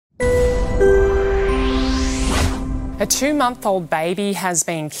A 2-month-old baby has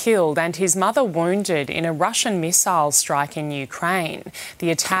been killed and his mother wounded in a Russian missile strike in Ukraine.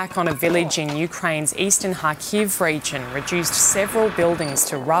 The attack on a village in Ukraine's eastern Kharkiv region reduced several buildings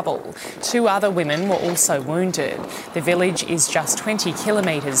to rubble. 2 other women were also wounded. The village is just 20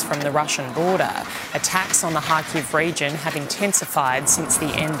 kilometres from the Russian border. Attacks on the Kharkiv region have intensified since the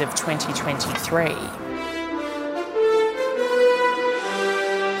end of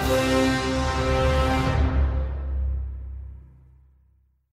 2023.